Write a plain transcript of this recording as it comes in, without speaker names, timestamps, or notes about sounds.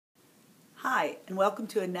Hi, and welcome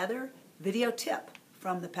to another video tip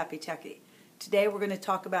from the Peppy Techie. Today we're going to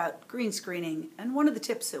talk about green screening, and one of the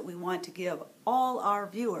tips that we want to give all our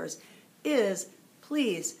viewers is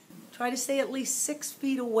please try to stay at least 6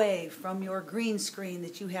 feet away from your green screen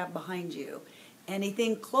that you have behind you.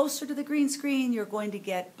 Anything closer to the green screen, you're going to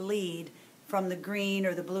get bleed from the green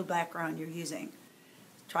or the blue background you're using.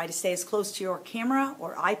 Try to stay as close to your camera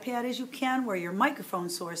or iPad as you can where your microphone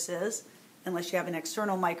source is, unless you have an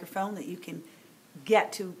external microphone that you can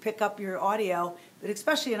get to pick up your audio. But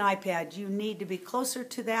especially an iPad, you need to be closer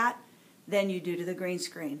to that than you do to the green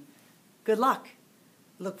screen. Good luck.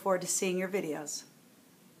 Look forward to seeing your videos.